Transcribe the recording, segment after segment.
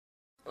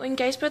And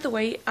guys, by the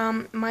way,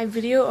 my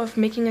video of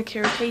making a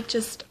carrot cake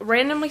just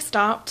randomly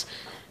stopped.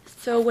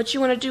 So what you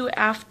want to do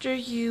after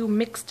you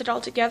mixed it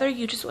all together,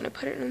 you just want to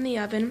put it in the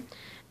oven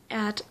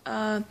at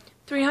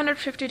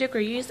 350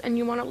 degrees, and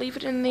you want to leave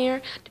it in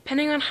there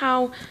depending on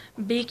how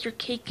big your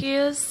cake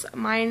is.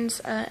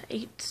 Mine's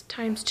 8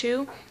 times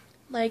 2,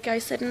 like I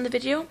said in the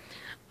video.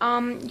 You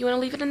want to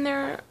leave it in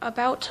there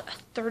about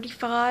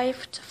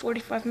 35 to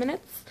 45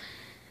 minutes.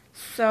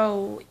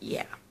 So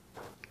yeah.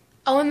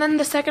 Oh, and then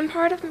the second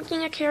part of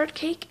making a carrot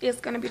cake is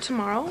going to be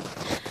tomorrow.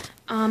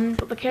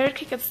 The carrot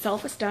cake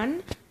itself is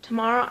done.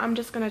 Tomorrow I'm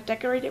just going to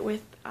decorate it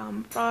with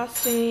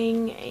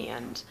frosting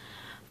and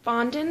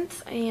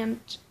fondant, and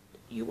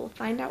you will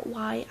find out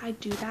why I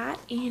do that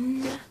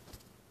in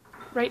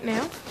right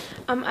now.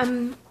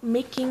 I'm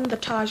making the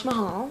Taj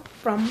Mahal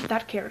from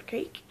that carrot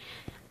cake.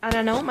 And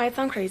I know it might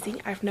sound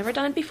crazy. I've never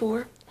done it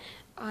before.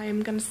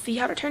 I'm going to see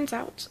how it turns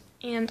out.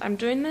 And I'm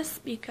doing this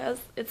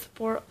because it's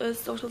for a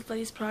social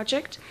studies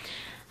project.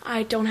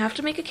 I don't have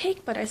to make a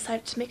cake, but I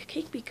decided to make a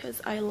cake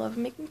because I love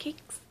making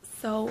cakes.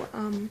 So,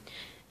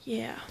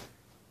 yeah.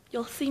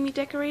 You'll see me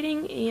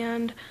decorating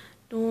and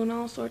doing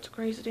all sorts of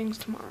crazy things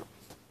tomorrow.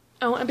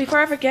 Oh, and before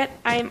I forget,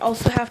 I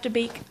also have to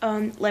bake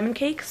lemon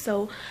cake,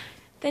 so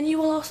then you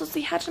will also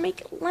see how to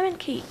make lemon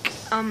cake.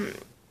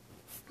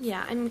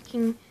 Yeah, I'm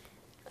making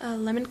a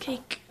lemon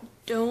cake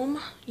dome.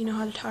 You know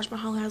how the Taj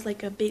Mahal has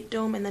like a big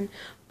dome and then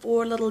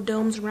 4 little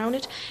domes around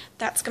it?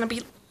 That's gonna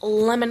be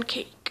lemon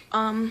cake.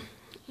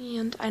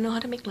 And I know how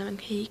to make lemon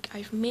cake.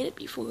 I've made it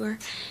before,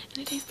 and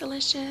it tastes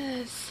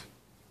delicious.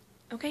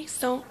 Okay,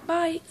 so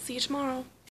bye. See you tomorrow.